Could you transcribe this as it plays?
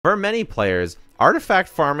For many players, artifact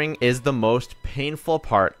farming is the most painful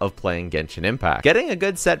part of playing Genshin Impact. Getting a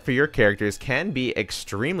good set for your characters can be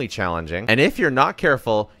extremely challenging, and if you're not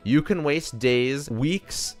careful, you can waste days,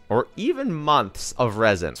 weeks, or even months of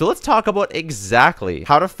resin. So let's talk about exactly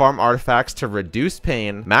how to farm artifacts to reduce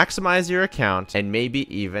pain, maximize your account, and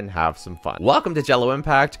maybe even have some fun. Welcome to Jello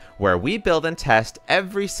Impact, where we build and test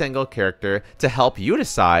every single character to help you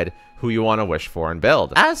decide who you want to wish for and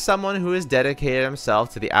build. As someone who has dedicated himself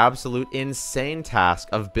to the absolute insane task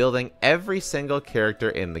of building every single character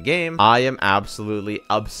in the game, I am absolutely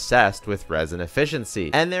obsessed with resin efficiency,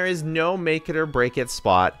 and there is no make it or break it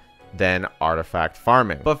spot than artifact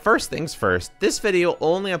farming. But first things first, this video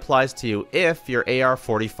only applies to you if you're AR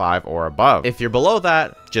 45 or above. If you're below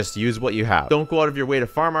that, just use what you have. Don't go out of your way to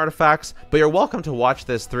farm artifacts, but you're welcome to watch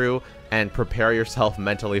this through and prepare yourself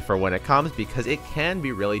mentally for when it comes, because it can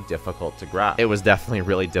be really difficult to grasp. It was definitely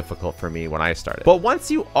really difficult for me when I started. But once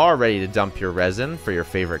you are ready to dump your resin for your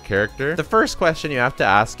favorite character, the first question you have to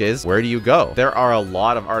ask is, where do you go? There are a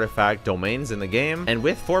lot of artifact domains in the game, and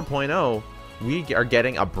with 4.0, we are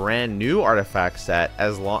getting a brand new artifact set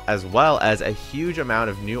as well as a huge amount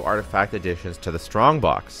of new artifact additions to the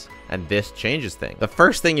Strongbox. And this changes things. The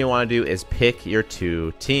first thing you want to do is pick your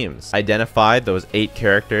 2 teams. Identify those 8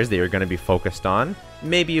 characters that you're going to be focused on.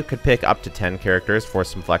 Maybe you could pick up to 10 characters for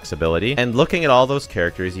some flexibility. And looking at all those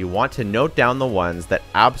characters, you want to note down the ones that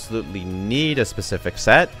absolutely need a specific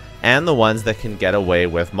set and the ones that can get away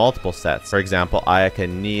with multiple sets. For example, Ayaka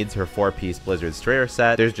needs her 4-piece Blizzard Strayer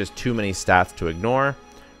set. There's just too many stats to ignore.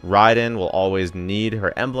 Raiden will always need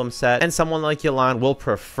her emblem set, and someone like Yelan will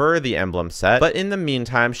prefer the emblem set, but in the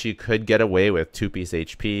meantime, she could get away with 2-piece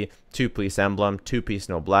HP, 2-piece emblem, 2-piece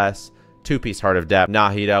noblesse, 2-piece Heart of Depth.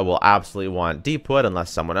 Nahida will absolutely want Deepwood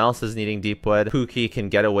unless someone else is needing Deepwood. Pookie can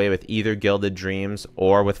get away with either Gilded Dreams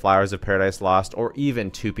or with Flowers of Paradise Lost, or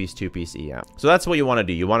even 2-piece EM. So that's what you want to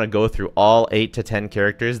do. You want to go through all 8 to 10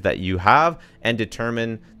 characters that you have and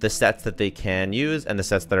determine the sets that they can use and the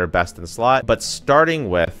sets that are best in slot, but starting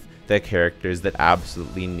with the characters that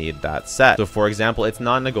absolutely need that set. So for example, it's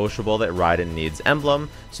non-negotiable that Raiden needs emblem,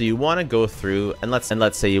 so you want to go through and let's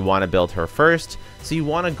say you want to build her first, so you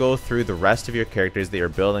want to go through the rest of your characters that you're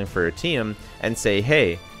building for your team and say,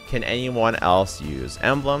 hey, can anyone else use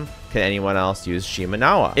emblem? Can anyone else use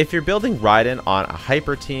Shimenawa? If you're building Raiden on a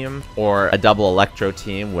hyper team or a double electro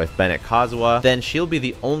team with Bennett Kazuha, then she'll be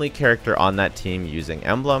the only character on that team using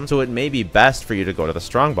emblem, so it may be best for you to go to the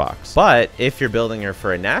Strongbox. But if you're building her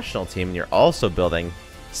for a national team and you're also building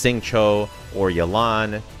Xingqiu or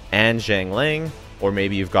Yelan and Xiangling, or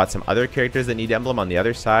maybe you've got some other characters that need emblem on the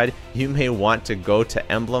other side, you may want to go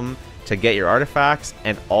to emblem to get your artifacts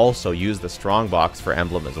and also use the Strongbox for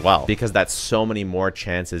emblem as well, because that's so many more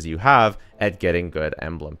chances you have at getting good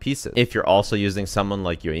emblem pieces. If you're also using someone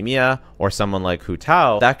like Yoimiya or someone like Hu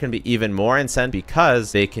Tao, that can be even more incentive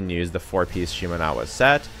because they can use the 4-piece Shimenawa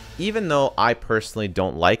set. Even though I personally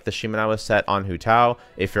don't like the Shimenawa set on Hu Tao,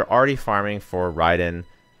 if you're already farming for Raiden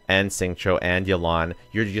and Xingqiu and Yelan,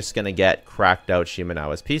 you're just gonna get cracked out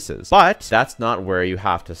Shimenawa's pieces. But that's not where you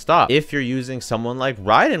have to stop. If you're using someone like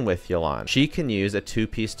Raiden with Yelan, she can use a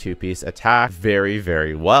 2-piece attack very,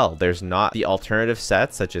 very well. There's not the alternative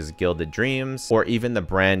sets such as Gilded Dreams or even the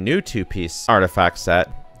brand new 2-piece artifact set.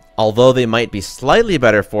 Although they might be slightly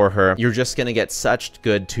better for her, you're just going to get such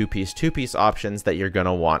good 2-piece options that you're going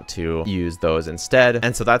to want to use those instead.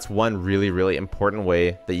 And so that's one really, really important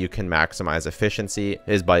way that you can maximize efficiency,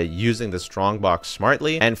 is by using the Strongbox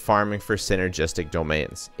smartly and farming for synergistic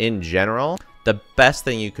domains. In general, the best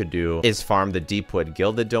thing you could do is farm the Deepwood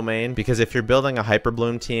Gilded domain, because if you're building a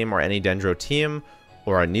Hyperbloom team or any Dendro team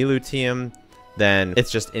or a Nilou team, then it's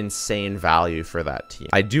just insane value for that team.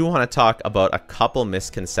 I do want to talk about a couple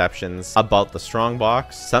misconceptions about the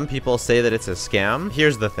Strongbox. Some people say that it's a scam.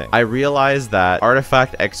 Here's the thing. I realize that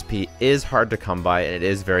artifact XP is hard to come by and it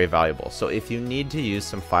is very valuable. So if you need to use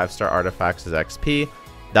some 5-star artifacts as XP,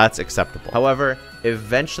 that's acceptable. However,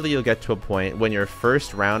 eventually you'll get to a point when your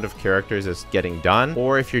first round of characters is getting done,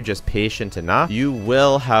 or if you're just patient enough, you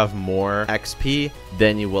will have more XP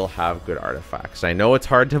than you will have good artifacts. I know it's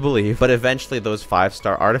hard to believe, but eventually those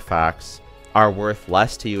 5-star artifacts are worth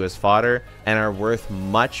less to you as fodder and are worth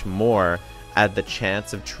much more at the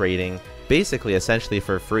chance of trading basically essentially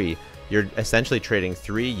for free. You're essentially trading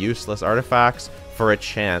 3 useless artifacts for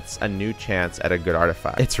a new chance at a good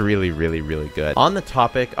artifact. It's really, really, really good. On the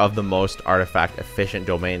topic of the most artifact efficient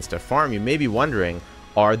domains to farm, you may be wondering,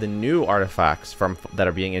 are the new artifacts that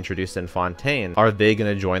are being introduced in Fontaine, are they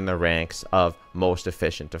going to join the ranks of most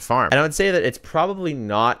efficient to farm? And I would say that it's probably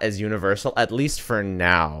not as universal, at least for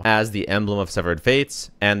now, as the Emblem of Severed Fates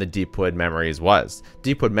and the Deepwood Memories was.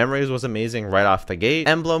 Deepwood Memories was amazing right off the gate.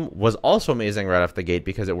 Emblem was also amazing right off the gate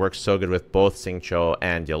because it works so good with both Xingqiu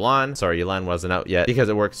and Yelan. Sorry, Yelan wasn't out yet, because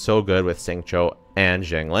it worked so good with Xingqiu and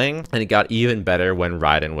Xiangling, and it got even better when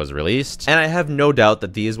Raiden was released. And I have no doubt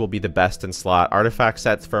that these will be the best in slot artifact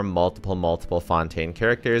sets for multiple Fontaine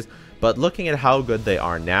characters. But looking at how good they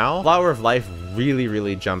are now, Flower of Life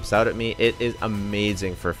really jumps out at me. It is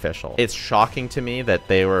amazing for Fischl. It's shocking to me that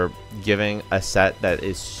they were giving a set that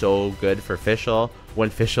is so good for Fischl when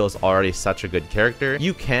Fischl is already such a good character.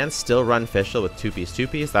 You can still run Fischl with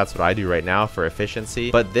 2-piece. That's what I do right now for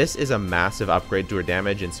efficiency, but this is a massive upgrade to her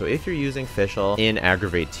damage. And so if you're using Fischl in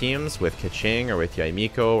aggravate teams with Keqing or with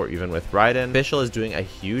Yaimiko or even with Raiden, Fischl is doing a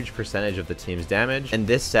huge percentage of the team's damage, and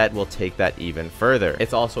this set will take that even further.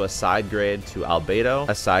 It's also a side grade to Albedo,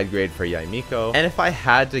 a side grade for Yaimiko, and if I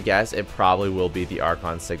had to guess, it probably will be the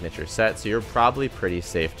Archon signature set, so you're probably pretty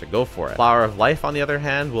safe to go for it. Flower of Life, on the other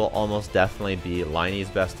hand, will almost definitely be Liney's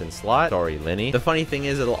best in slot. Sorry, Lini. The funny thing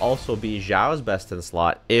is, it'll also be Zhao's best in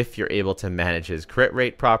slot if you're able to manage his crit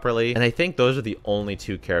rate properly. And I think those are the only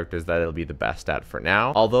two characters that it'll be the best at for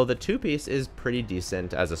now. Although the 2-piece is pretty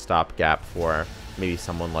decent as a stopgap for maybe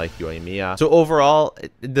someone like Yoimiya. So overall,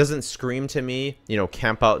 it doesn't scream to me, you know,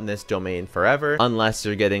 camp out in this domain forever, unless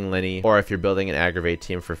you're getting Lini or if you're building an aggravate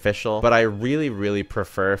team for Fischl. But I really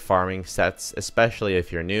prefer farming sets, especially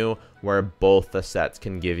if you're new, where both the sets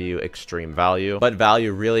can give you extreme value. But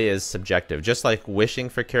value really is subjective. Just like wishing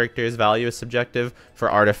for characters, value is subjective.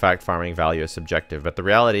 For artifact farming, value is subjective. But the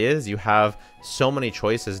reality is you have so many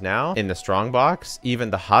choices now in the strong box. Even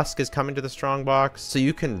the husk is coming to the strong box. So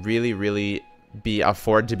you can really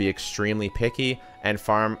afford to be extremely picky and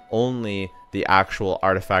farm only the actual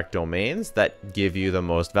artifact domains that give you the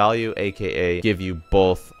most value, aka give you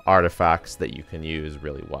both artifacts that you can use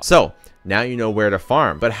really well. So now you know where to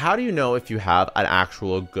farm, but how do you know if you have an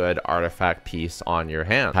actual good artifact piece on your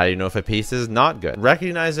hand? How do you know if a piece is not good?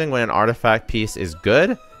 Recognizing when an artifact piece is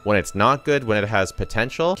good, when it's not good, when it has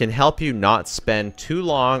potential, can help you not spend too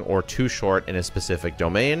long or too short in a specific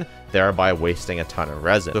domain, thereby wasting a ton of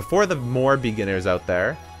resin. So for the more beginners out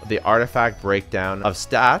there, the artifact breakdown of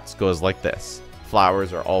stats goes like this.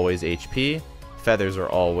 Flowers are always HP, feathers are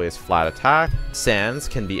always flat attack, sands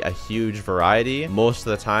can be a huge variety. Most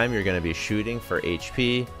of the time you're going to be shooting for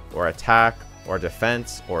HP or attack or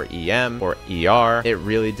defense or EM or ER. It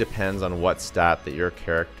really depends on what stat that your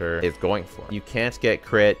character is going for. You can't get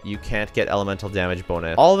crit, you can't get elemental damage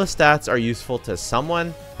bonus. All the stats are useful to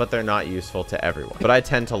someone, but they're not useful to everyone. But I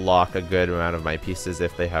tend to lock a good amount of my pieces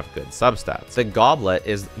if they have good substats. The goblet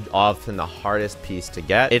is often the hardest piece to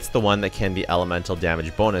get. It's the one that can be elemental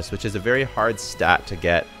damage bonus, which is a very hard stat to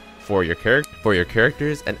get for your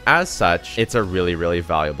characters, and as such, it's a really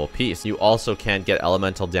valuable piece. You also can't get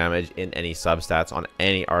elemental damage in any substats on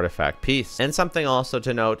any artifact piece. And something also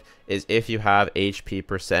to note is if you have HP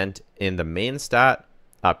percent in the main stat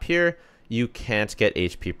up here, you can't get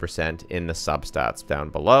HP percent in the substats down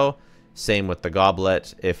below. Same with the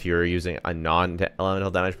goblet. If you're using a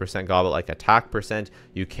non-elemental damage percent goblet like attack percent,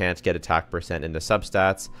 you can't get attack percent in the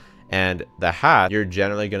substats. And the hat, you're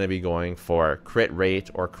generally going to be going for crit rate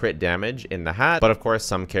or crit damage in the hat. But of course,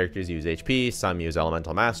 some characters use HP, some use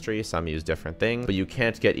elemental mastery, some use different things. But you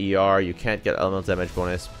can't get ER, you can't get elemental damage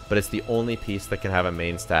bonus, but it's the only piece that can have a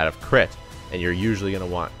main stat of crit. And you're usually going to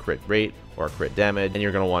want crit rate or crit damage, and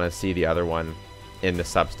you're going to want to see the other one in the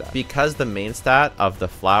substat. Because the main stat of the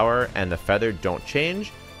flower and the feather don't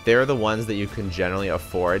change, they're the ones that you can generally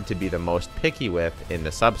afford to be the most picky with in the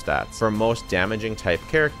substats. For most damaging type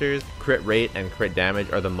characters, crit rate and crit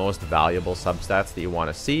damage are the most valuable substats that you want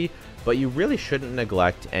to see, but you really shouldn't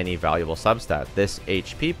neglect any valuable substat. This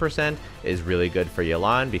HP percent is really good for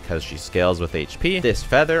Yelan because she scales with HP. This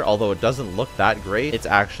feather, although it doesn't look that great, it's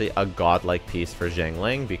actually a godlike piece for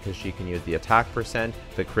Xiangling because she can use the attack percent,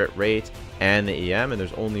 the crit rate, and the EM, and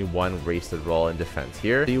there's only one wasted roll in defense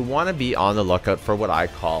here. So you want to be on the lookout for what I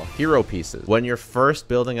call hero pieces. When you're first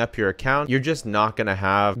building up your account, you're just not going to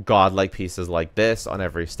have godlike pieces like this on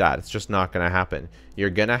every stat. It's just not going to happen. You're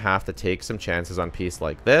going to have to take some chances on piece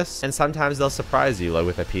like this, and sometimes they'll surprise you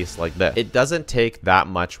with a piece like this. It doesn't take that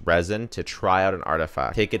much resin to try out an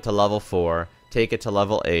artifact. Take it to level 4, take it to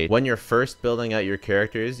level 8. When you're first building out your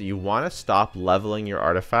characters, you want to stop leveling your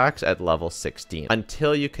artifacts at level 16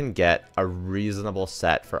 until you can get a reasonable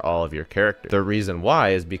set for all of your characters. The reason why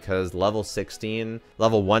is because level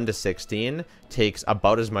 1 to 16 takes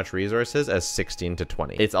about as much resources as 16 to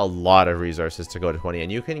 20. It's a lot of resources to go to 20,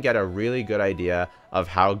 and you can get a really good idea of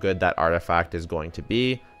how good that artifact is going to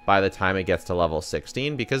be by the time it gets to level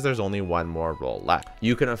 16 because there's only one more roll left.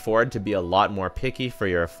 You can afford to be a lot more picky for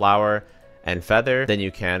your flower and feather than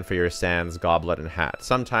you can for your sands, goblet, and hat.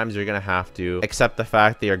 Sometimes you're going to have to accept the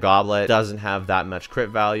fact that your goblet doesn't have that much crit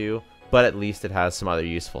value, but at least it has some other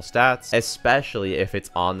useful stats, especially if it's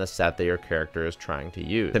on the set that your character is trying to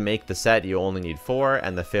use. To make the set, you only need 4,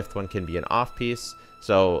 and the 5th one can be an off piece.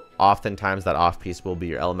 So oftentimes that off piece will be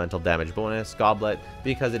your elemental damage bonus goblet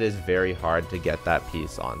because it is very hard to get that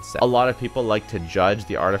piece on set. A lot of people like to judge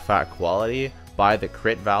the artifact quality by the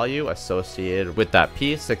crit value associated with that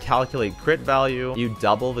piece. To calculate crit value, you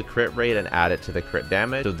double the crit rate and add it to the crit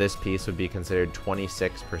damage. So this piece would be considered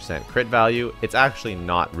 26% crit value. It's actually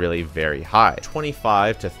not really very high.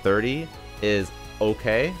 25 to 30 is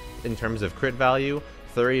okay in terms of crit value.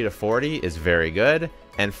 30 to 40 is very good.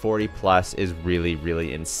 And 40 plus is really,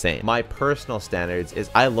 really insane. My personal standards is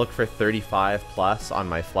I look for 35 plus on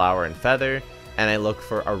my flower and feather, and I look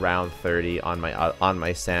for around 30 on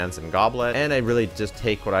my sands and goblet, and I really just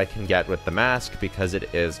take what I can get with the mask because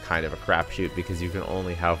it is kind of a crapshoot because you can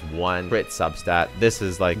only have one crit substat. This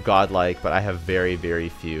is like godlike, but I have very, very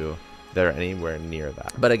few that are anywhere near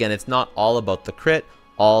that. But again, it's not all about the crit.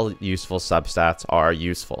 All useful substats are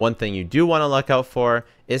useful. One thing you do want to look out for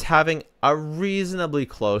is having a reasonably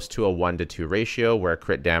close to a 1-to-2 ratio where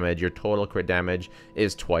crit damage, your total crit damage,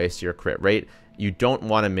 is twice your crit rate. You don't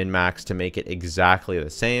want to min-max to make it exactly the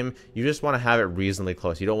same. You just want to have it reasonably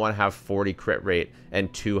close. You don't want to have 40 crit rate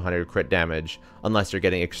and 200 crit damage unless you're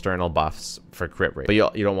getting external buffs for crit rate. But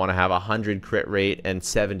you don't want to have 100 crit rate and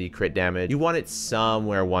 70 crit damage. You want it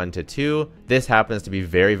somewhere 1-to-2. This happens to be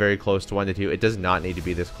very, very close to 1-to-2. It does not need to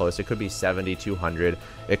be this close. It could be 70, 200.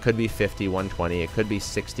 It could be 50, 120. It could be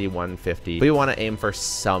 60, 150. But you want to aim for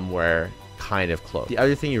somewhere kind of close. The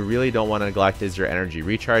other thing you really don't want to neglect is your energy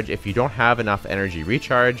recharge. If you don't have enough energy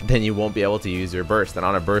recharge, then you won't be able to use your burst. And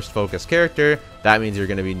on a burst focused character, that means you're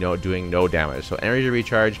going to be doing no damage. So energy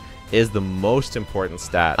recharge is the most important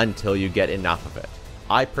stat until you get enough of it.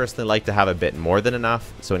 I personally like to have a bit more than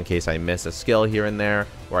enough, so in case I miss a skill here and there,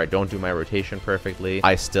 or I don't do my rotation perfectly,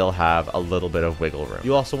 I still have a little bit of wiggle room.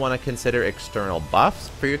 You also want to consider external buffs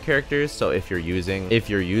for your characters. So if you're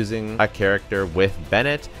using a character with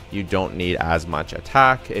Bennett, you don't need as much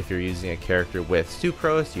attack. If you're using a character with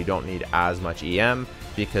Sucrose, you don't need as much EM,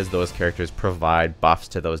 because those characters provide buffs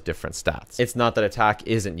to those different stats. It's not that attack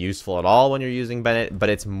isn't useful at all when you're using Bennett, but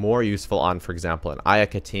it's more useful on, for example, an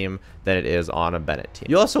Ayaka team than it is on a Bennett team.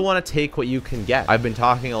 You also want to take what you can get. I've been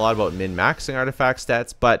talking a lot about min-maxing artifact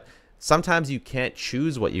stats, but sometimes you can't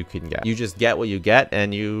choose what you can get. You just get what you get,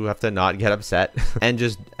 and you have to not get upset and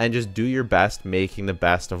just do your best making the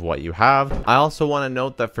best of what you have. I also want to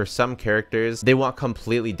note that for some characters, they want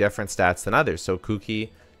completely different stats than others. So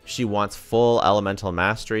Kuki, she wants full elemental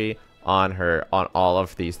mastery on all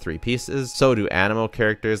of these 3 pieces. So do Anemo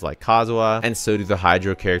characters like Kazuha, and so do the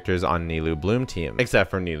Hydro characters on Nilou Bloom team, except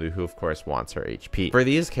for Nilou, who of course wants her HP. For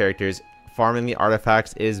these characters, farming the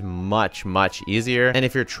artifacts is much, much easier, and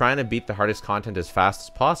if you're trying to beat the hardest content as fast as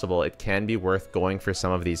possible, it can be worth going for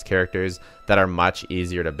some of these characters that are much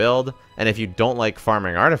easier to build. And if you don't like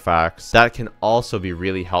farming artifacts, that can also be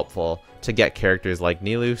really helpful to get characters like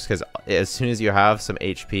Nilou, because as soon as you have some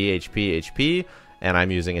HP, and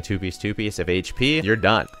I'm using a 2-piece of HP, you're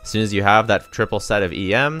done. As soon as you have that triple set of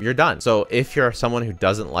EM, you're done. So if you're someone who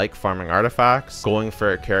doesn't like farming artifacts, going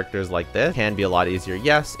for characters like this can be a lot easier.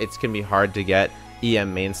 Yes, it can be hard to get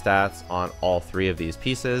EM main stats on all 3 of these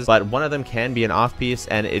pieces, but one of them can be an off piece,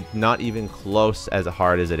 and it's not even close as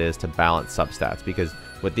hard as it is to balance substats, because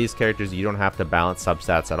with these characters, you don't have to balance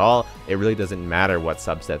substats at all. It really doesn't matter what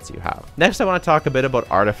subsets you have. Next, I want to talk a bit about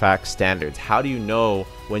artifact standards. How do you know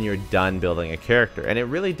when you're done building a character? And it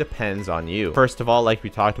really depends on you. First of all, like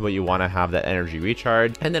we talked about, you want to have that energy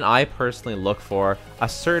recharge. And then I personally look for a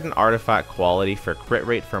certain artifact quality for crit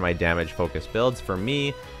rate for my damage focused builds. For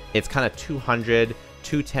me, it's kind of 200,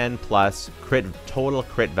 210 plus total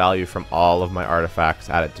crit value from all of my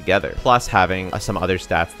artifacts added together, plus having some other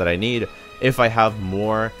stats that I need. If I have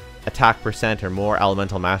more attack percent or more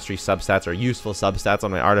elemental mastery substats or useful substats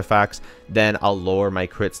on my artifacts, then I'll lower my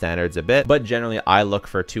crit standards a bit. But generally, I look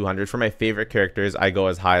for 200. For my favorite characters, I go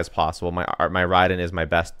as high as possible. My Raiden is my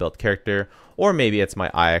best built character, or maybe it's my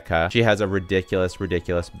Ayaka. She has a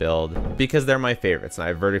ridiculous build because they're my favorites, and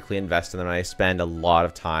I vertically invest in them, and I spend a lot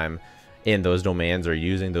of time in those domains or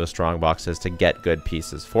using those strong boxes to get good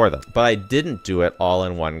pieces for them. But I didn't do it all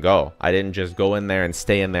in one go. I didn't just go in there and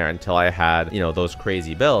stay in there until I had, you know, those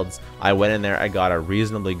crazy builds. I went in there, I got a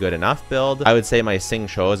reasonably good enough build. I would say my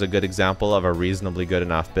Xingqiu is a good example of a reasonably good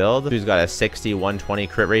enough build. Who's got a 60-120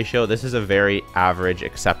 crit ratio. This is a very average,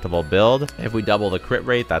 acceptable build. If we double the crit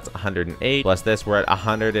rate, that's 108. Plus this, we're at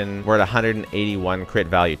 181 crit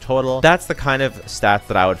value total. That's the kind of stats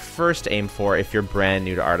that I would first aim for if you're brand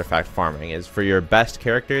new to artifact farming. Is for your best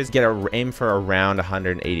characters, aim for around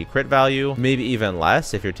 180 crit value, maybe even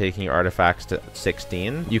less if you're taking your artifacts to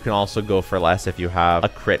 16. You can also go for less if you have a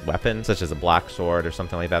crit weapon, such as a black sword or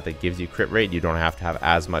something like that that gives you crit rate. You don't have to have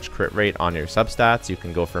as much crit rate on your substats. You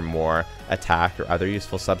can go for more attack or other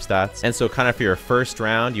useful substats. And so kind of for your first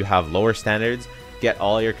round, you have lower standards, get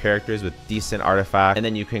all your characters with decent artifacts, and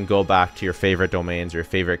then you can go back to your favorite domains, your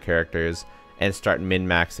favorite characters, and start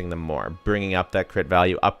min-maxing them more, bringing up that crit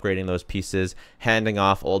value, upgrading those pieces, handing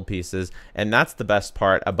off old pieces. And that's the best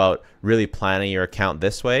part about really planning your account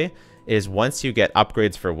this way, is once you get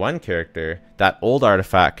upgrades for one character, that old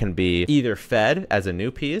artifact can be either fed as a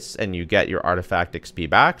new piece and you get your artifact XP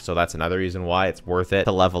back. So that's another reason why it's worth it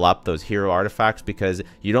to level up those hero artifacts, because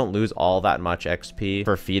you don't lose all that much XP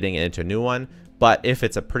for feeding it into a new one. But if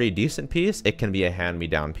it's a pretty decent piece, it can be a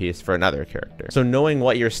hand-me-down piece for another character. So knowing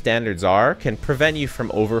what your standards are can prevent you from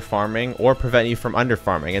over-farming or prevent you from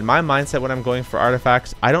under-farming. In my mindset, when I'm going for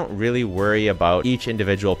artifacts, I don't really worry about each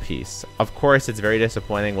individual piece. Of course, it's very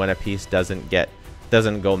disappointing when a piece doesn't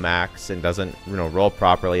go max and doesn't, you know, roll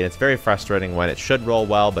properly. And it's very frustrating when it should roll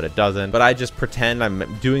well, but it doesn't. But I just pretend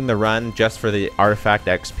I'm doing the run just for the artifact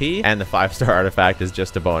XP, and the 5-star artifact is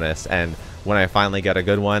just a bonus. And when I finally get a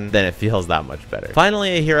good one, then it feels that much better.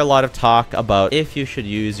 Finally, I hear a lot of talk about if you should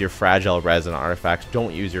use your fragile resin artifacts.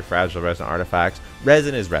 Don't use your fragile resin artifacts.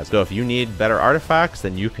 Resin is resin. So if you need better artifacts,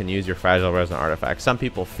 then you can use your fragile resin artifacts. Some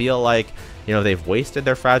people feel like, you know, they've wasted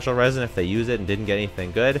their fragile resin if they use it and didn't get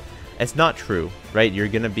anything good. It's not true, right? You're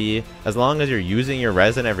gonna be, as long as you're using your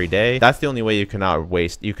resin every day, that's the only way you can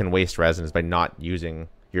waste resin, is by not using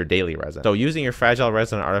your daily resin. So using your fragile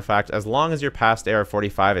resin artifact, as long as your past AR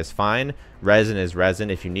 45 is fine, resin is resin.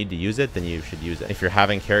 If you need to use it, then you should use it. If you're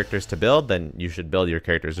having characters to build, then you should build your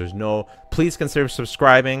characters. Please consider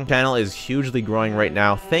subscribing. The channel is hugely growing right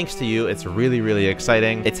now. Thanks to you. It's really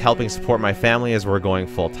exciting. It's helping support my family as we're going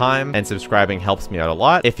full time, and subscribing helps me out a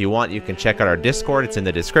lot. If you want, you can check out our Discord. It's in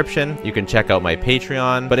the description. You can check out my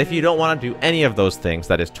Patreon. But if you don't want to do any of those things,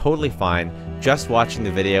 that is totally fine. Just watching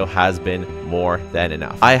the video has been more than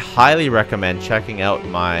enough. I highly recommend checking out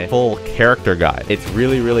my full character guide. It's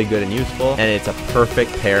really good and useful, and it's a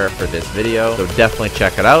perfect pair for this video. So definitely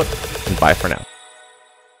check it out, and bye for now.